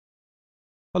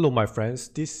Hello my friends,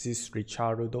 this is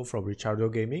Richardo from Richardo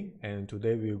Gaming, and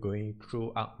today we're going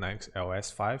through Arknights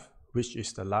LS-5, which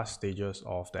is the last stages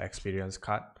of the experience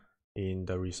card in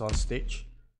the resource stage.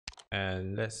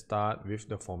 And let's start with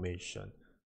the formation.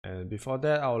 And before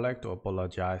that, I would like to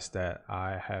apologize that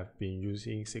I have been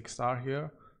using 6-star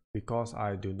here because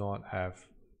I do not have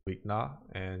Wigna,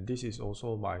 and this is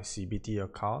also my CBT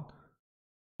account.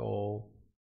 So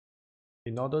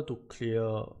in order to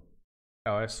clear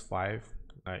LS-5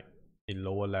 like in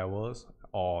lower levels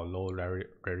or low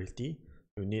rarity,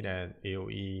 you need an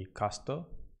AoE caster,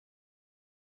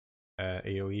 an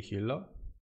AoE healer,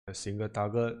 a single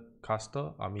target caster,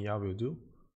 Amiya will do,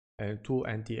 and 2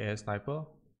 anti-air sniper,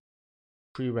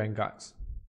 3 vanguards.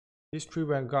 These 3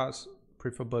 vanguards,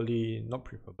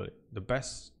 the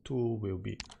best 2 will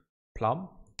be Plum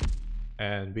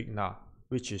and Wigna,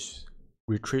 which is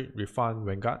retreat, refund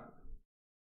vanguard,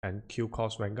 and kill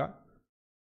cost vanguard.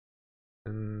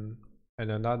 And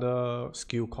another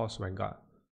skill cost vanguard.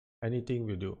 Anything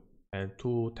will do. And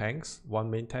 2 tanks, 1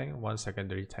 main tank, 1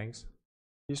 secondary tanks.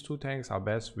 These 2 tanks are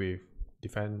best with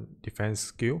defense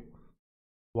skill,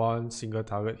 1 single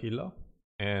target healer,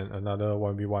 and another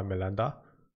 1v1 Melanda.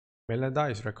 Melanda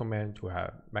is recommended to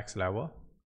have max level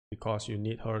because you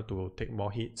need her to take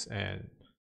more hits and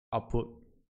output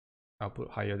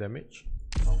higher damage.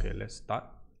 Okay, let's start.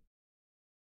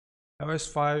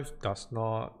 LS-5 does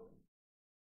not,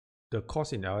 the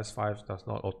cost in LS-5 does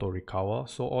not auto recover,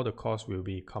 so all the cost will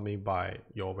be coming by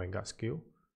your vanguard skill,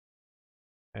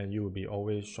 and you will be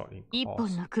always short in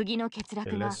cost. Okay,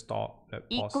 let's stop. Let's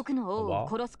pause a while.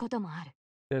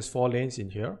 There's 4 lanes in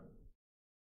here,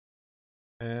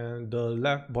 and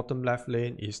the bottom left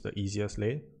lane is the easiest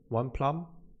lane. 1 plum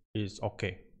is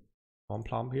okay. 1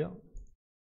 plum here,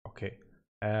 okay.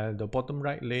 And the bottom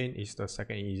right lane is the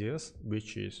second easiest,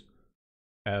 which is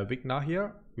Wigna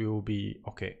here will be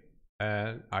okay.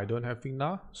 And I don't have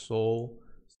Wigna, so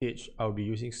I'll be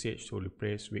using Sage to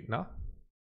replace Wigna.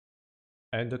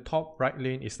 And the top right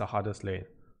lane is the hardest lane.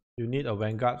 You need a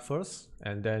vanguard first,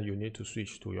 and then you need to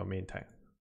switch to your main tank.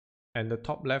 And the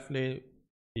top left lane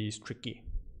is tricky.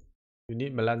 You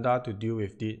need Melanda to deal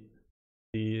with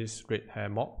this red hair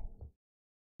mob.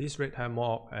 This red hair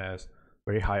mob has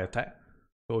very high attack,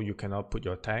 so you cannot put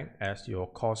your tank as your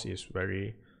cost is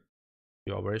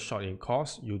you are very short in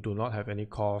cost. You do not have any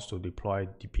cost to deploy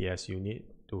DPS unit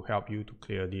to help you to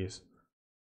clear this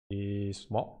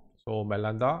mob. So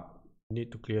Melanda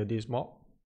need to clear this mob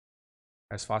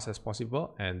as fast as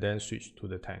possible and then switch to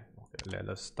the tank. Okay, let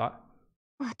us start.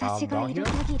 Down here.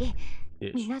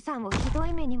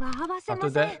 After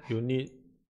that, you need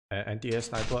an anti-air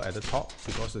sniper at the top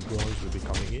because the drones will be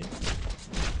coming in.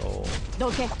 So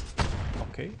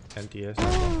okay, anti-air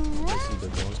sniper. Let's see the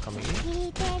drones coming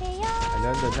in. And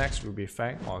then the next will be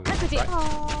Fang on the right.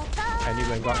 Any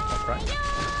vanguard top right.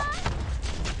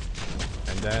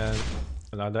 And then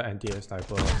another anti-air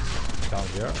sniper down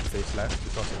here, face left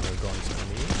because the drone is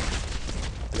coming in.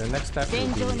 And the next step will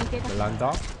be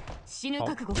Melanda,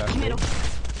 top left lane,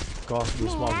 because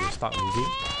this mob will start moving.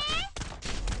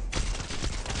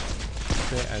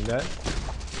 Okay, and then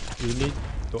you need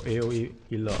the AoE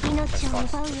healer as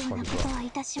fast as possible.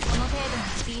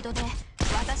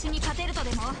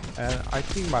 And I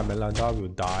think my Melanda will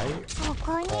die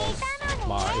because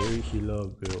my AoE healer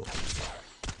will...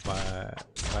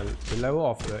 the level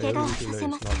of the AoE healer is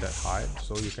not that high,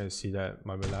 so you can see that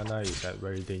my Melanda is at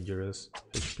very dangerous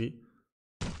HP.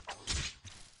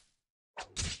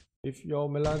 If your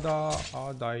Melanda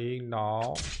are dying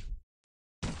now...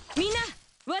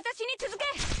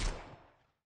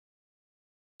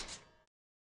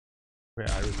 Okay,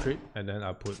 I retreat and then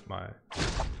I put my...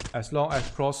 As long as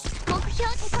cross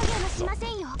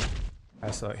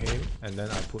as a him, and then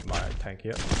I put my tank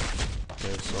here.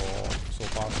 Okay, so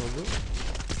far so good.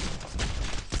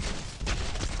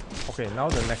 Okay, now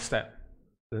the next step.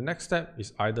 The next step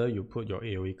is either you put your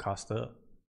AoE caster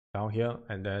down here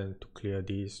and then to clear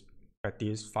these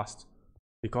fatties fast,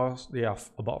 because there are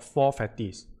about 4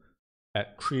 fatties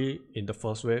at 3 in the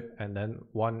first wave and then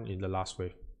 1 in the last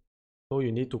wave. So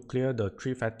you need to clear the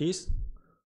 3 fatties.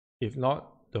 If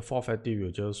not, the 4 fatty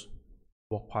will just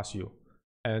walk past you.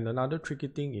 And another tricky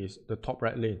thing is the top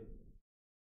right lane.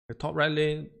 The top right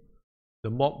lane, the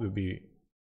mob will be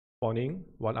spawning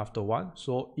one after one.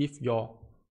 So if your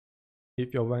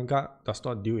vanguard does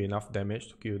not deal enough damage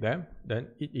to kill them, then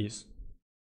it is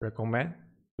recommended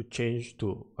to change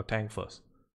to a tank first.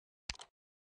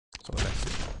 So let's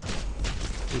see.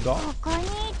 2 dog.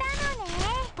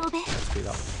 Let's speed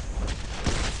up.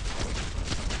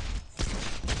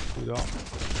 2 dog.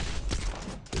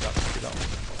 Speed up.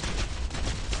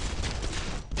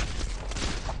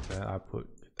 put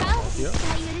it down here,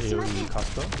 AoE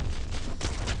caster.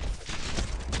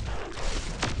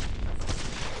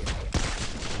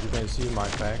 You can see my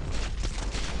fang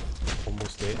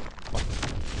almost dead.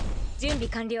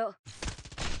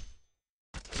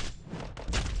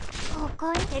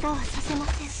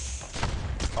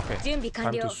 Okay,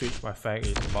 time to switch. My fang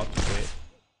is about to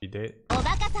be dead.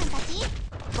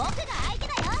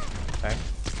 Fang.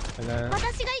 And then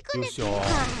use your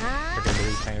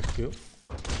secondary tank skill.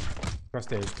 Because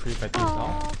there is 3 fatties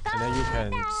now. And then you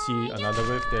can see another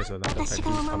wave, there's another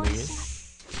fatties coming in.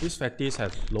 This fatties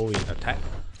has low in attack,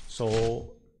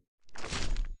 so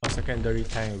a secondary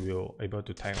tank will able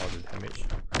to tank all the damage.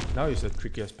 Now is the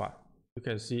trickiest part. You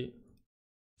can see,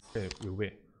 okay, you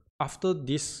wait. After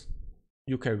this,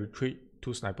 you can retreat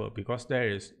to sniper because there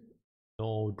is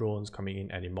no drones coming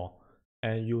in anymore.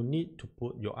 And you need to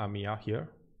put your Amiya here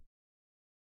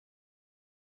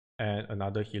and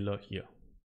another healer here.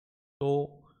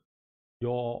 So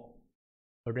your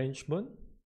arrangement,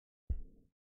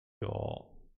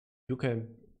 you can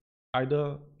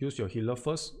either use your healer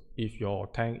first if your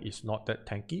tank is not that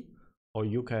tanky, or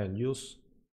you can use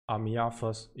Amiya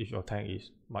first if your tank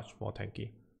is much more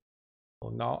tanky. So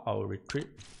now I will retreat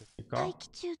and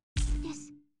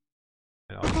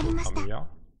I'll put Amiya.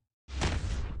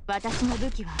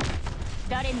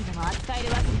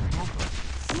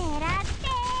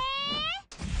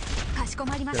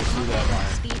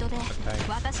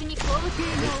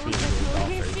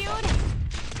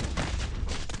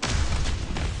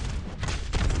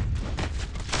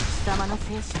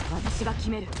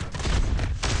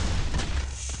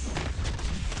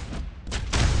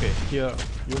 Okay, here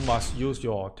you must use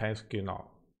your tank skill now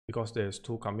because there's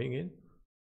 2 coming in.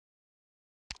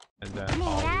 And then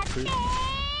I'll retreat,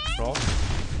 cross.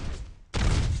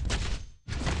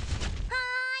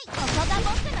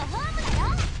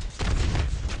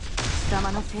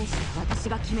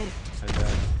 And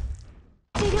then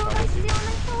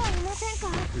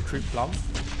retreat plumb.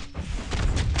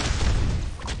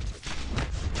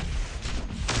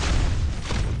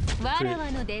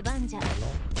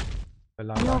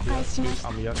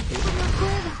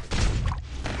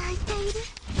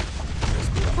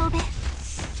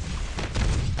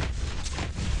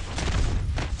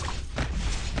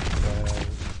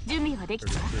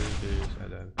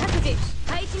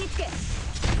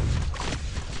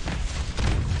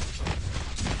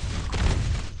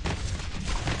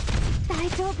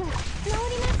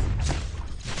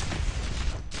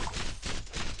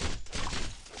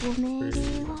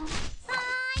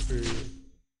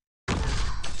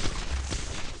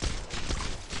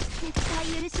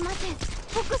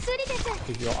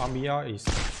 If your Amiya is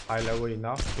high level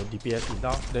enough, your DPS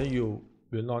enough, then you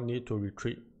will not need to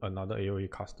retreat another AoE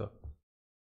caster.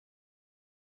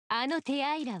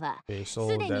 Okay,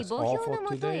 so that's all for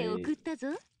today.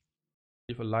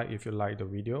 If you like the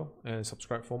video and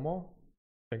subscribe for more.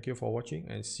 Thank you for watching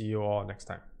and see you all next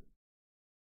time.